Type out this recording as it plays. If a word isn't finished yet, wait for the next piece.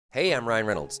Hey, I'm Ryan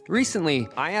Reynolds. Recently,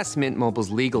 I asked Mint Mobile's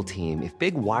legal team if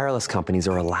big wireless companies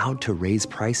are allowed to raise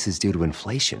prices due to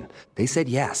inflation. They said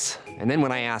yes. And then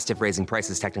when I asked if raising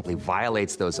prices technically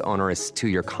violates those onerous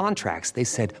two-year contracts, they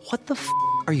said, "What the f***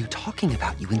 are you talking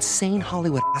about, you insane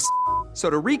Hollywood ass?" So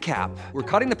to recap, we're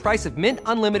cutting the price of Mint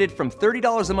Unlimited from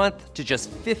 $30 a month to just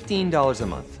 $15 a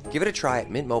month. Give it a try at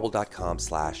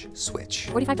mintmobile.com/switch.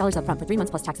 $45 up front for 3 months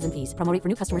plus taxes and fees. Promo rate for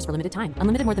new customers for limited time.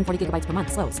 Unlimited more than 40 gigabytes per month.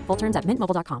 Slows full terms at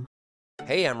mintmobile.com.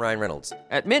 Hey, I'm Ryan Reynolds.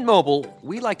 At Mint Mobile,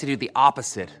 we like to do the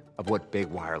opposite of what Big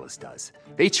Wireless does.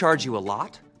 They charge you a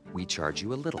lot, we charge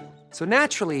you a little. So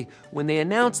naturally, when they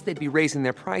announced they'd be raising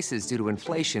their prices due to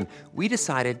inflation, we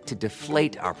decided to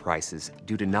deflate our prices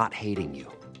due to not hating you.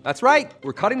 That's right.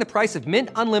 We're cutting the price of Mint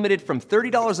Unlimited from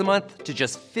 $30 a month to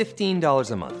just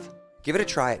 $15 a month. Give it a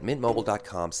try at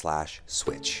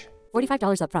mintmobile.com/switch.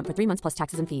 $45 up front for 3 months plus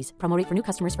taxes and fees. Promo rate for new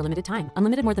customers for limited time.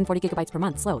 Unlimited more than 40 gigabytes per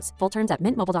month. Slows full terms at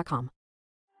mintmobile.com.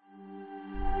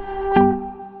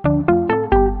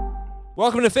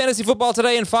 Welcome to Fantasy Football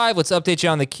Today in 5. Let's update you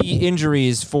on the key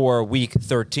injuries for Week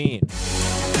 13.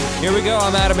 Here we go.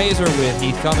 I'm Adam Azer with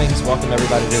Heath Cummings. Welcome,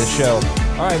 everybody, to the show.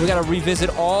 All right, we got to revisit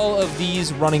all of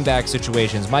these running back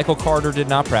situations. Michael Carter did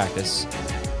not practice.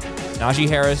 Najee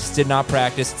Harris did not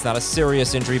practice. It's not a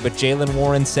serious injury, but Jaylen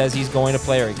Warren says he's going to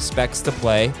play or expects to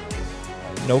play.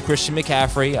 No Christian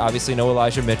McCaffrey, obviously no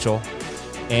Elijah Mitchell.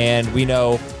 And we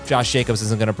know Josh Jacobs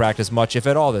isn't going to practice much, if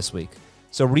at all, this week.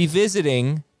 So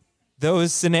revisiting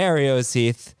those scenarios,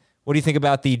 Heath, what do you think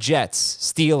about the Jets,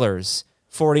 Steelers,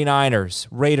 49ers,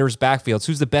 Raiders backfields?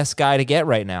 Who's the best guy to get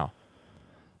right now?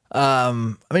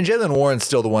 Jaylen Warren's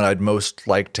still the one I'd most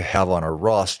like to have on a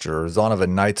roster.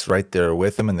 Zonovan Knight's right there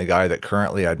with him, and the guy that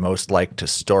currently I'd most like to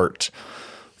start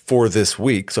for this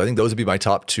week. So I think those would be my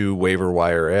top two waiver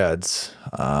wire ads.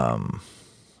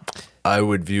 I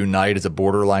would view Knight as a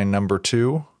borderline number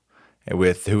 2,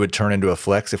 with who would turn into a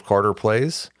flex if Carter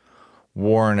plays.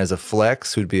 Warren as a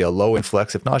flex, who'd be a low-end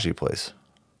flex if Najee plays.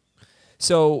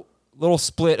 So, little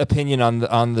split opinion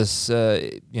on this,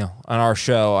 on our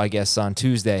show, I guess, on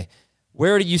Tuesday.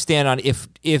 Where do you stand on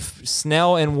if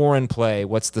Snell and Warren play?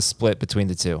 What's the split between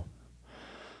the two?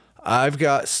 I've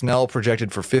got Snell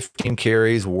projected for 15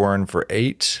 carries, Warren for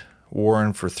 8,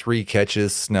 Warren for 3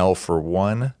 catches, Snell for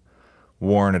 1,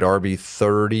 Warren at RB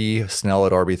 30, Snell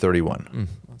at RB 31.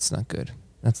 That's not good.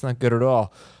 That's not good at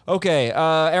all. Okay,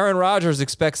 Aaron Rodgers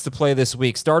expects to play this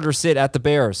week. Start or sit at the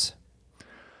Bears?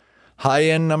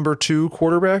 High-end number 2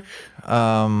 quarterback.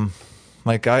 I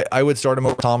would start him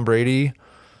over Tom Brady.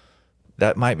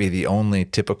 That might be the only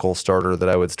typical starter that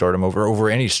I would start him over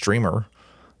any streamer.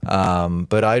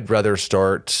 But I'd rather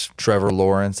start Trevor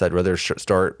Lawrence. I'd rather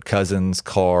start Cousins,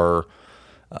 Carr,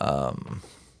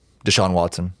 Deshaun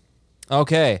Watson.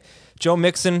 Okay. Joe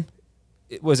Mixon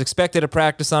was expected to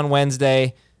practice on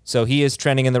Wednesday, so he is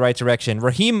trending in the right direction.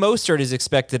 Raheem Mostert is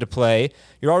expected to play.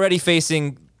 You're already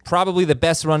facing probably the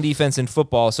best run defense in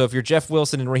football. So if you're Jeff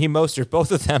Wilson and Raheem Mostert,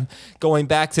 both of them going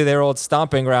back to their old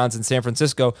stomping grounds in San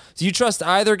Francisco, do you trust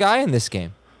either guy in this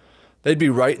game? They'd be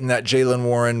right in that Jaylen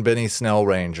Warren, Benny Snell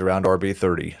range around RB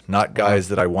 30. Not guys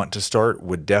that I want to start.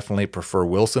 Would definitely prefer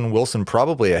Wilson. Wilson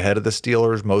probably ahead of the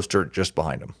Steelers. Mostert just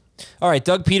behind him. All right,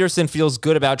 Doug Peterson feels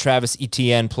good about Travis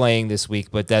Etienne playing this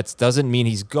week, but that doesn't mean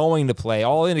he's going to play.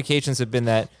 All indications have been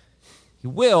that he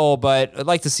will, but I'd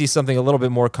like to see something a little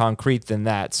bit more concrete than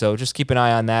that. So just keep an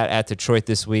eye on that at Detroit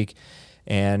this week.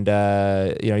 And,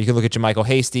 you can look at JaMycal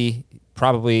Hasty.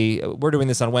 Probably, we're doing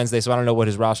this on Wednesday, so I don't know what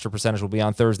his roster percentage will be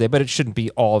on Thursday, but it shouldn't be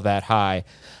all that high.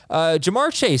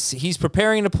 Jamar Chase, he's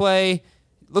preparing to play.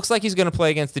 Looks like he's going to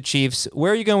play against the Chiefs.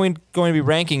 Where are you going to be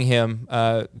ranking him?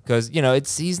 Because,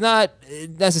 he's not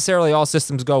necessarily all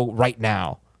systems go right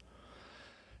now.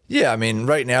 Yeah,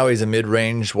 right now he's a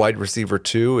mid-range wide receiver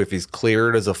 2. If he's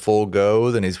cleared as a full go,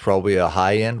 then he's probably a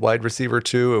high-end wide receiver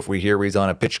 2. If we hear he's on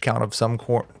a pitch count of some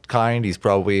kind, he's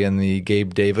probably in the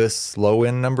Gabe Davis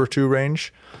low-end number 2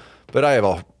 range. But I have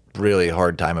a really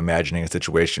hard time imagining a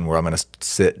situation where I'm going to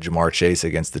sit Jamar Chase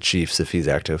against the Chiefs if he's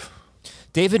active.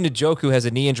 David Njoku has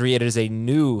a knee injury. It is a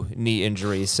new knee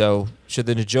injury. So should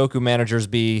the Njoku managers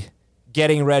be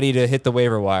getting ready to hit the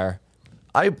waiver wire?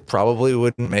 I probably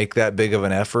wouldn't make that big of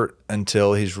an effort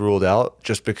until he's ruled out,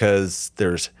 just because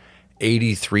there's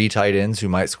 83 tight ends who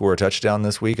might score a touchdown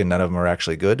this week, and none of them are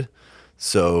actually good.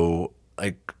 So,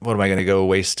 what am I going to go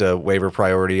waste a waiver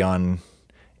priority on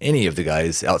any of the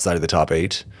guys outside of the top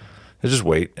 8? Just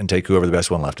wait and take whoever the best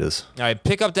one left is. All right,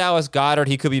 pick up Dallas Goedert.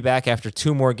 He could be back after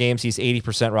 2 more games. He's 80%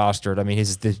 rostered.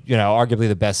 He's arguably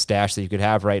the best stash that you could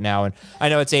have right now. And I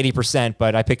know it's 80%,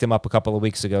 but I picked him up a couple of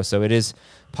weeks ago, so it is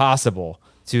possible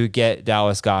to get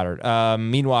Dallas Goedert.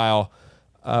 Meanwhile,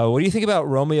 What do you think about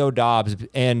Romeo Doubs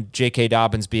and J.K.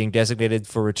 Dobbins being designated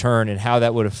for return, and how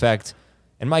that would affect,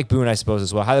 and Mike Boone, I suppose,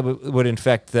 as well, how that would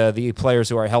affect the players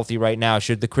who are healthy right now?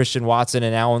 Should the Christian Watson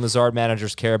and Allen Lazard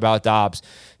managers care about Doubs?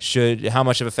 How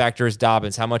much of a factor is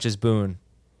Dobbins? How much is Boone?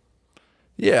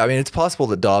 Yeah, I mean, it's possible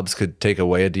that Dobbs could take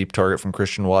away a deep target from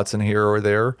Christian Watson here or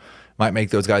there. Might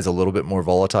make those guys a little bit more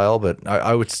volatile, but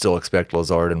I would still expect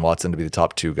Lazard and Watson to be the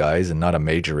top two guys and not a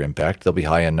major impact. They'll be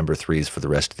high-end number threes for the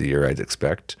rest of the year, I'd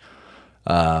expect.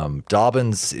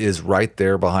 Dobbins is right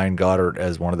there behind Goddard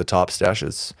as one of the top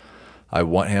stashes. I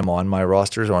want him on my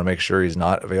rosters. I want to make sure he's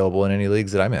not available in any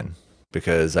leagues that I'm in,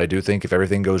 because I do think if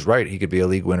everything goes right, he could be a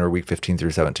league winner week 15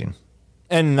 through 17.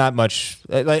 And not much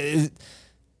of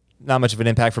an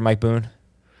impact for Mike Boone?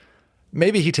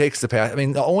 Maybe he takes the pass. I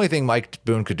mean, the only thing Mike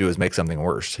Boone could do is make something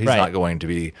worse. He's not going to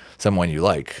be someone you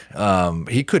like.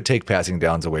 He could take passing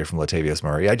downs away from Latavius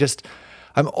Murray.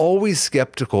 I'm always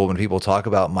skeptical when people talk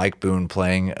about Mike Boone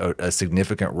playing a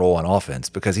significant role on offense,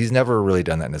 because he's never really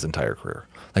done that in his entire career.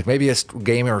 Like maybe a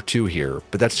game or two here,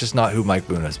 but that's just not who Mike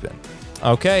Boone has been.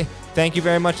 Okay. Thank you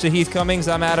very much to Heath Cummings.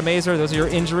 I'm Adam Azer. Those are your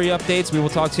injury updates. We will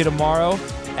talk to you tomorrow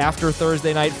after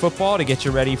Thursday Night Football to get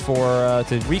you ready for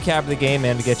to recap the game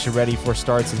and to get you ready for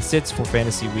starts and sits for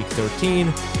Fantasy Week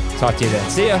 13. Talk to you then.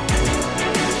 See ya.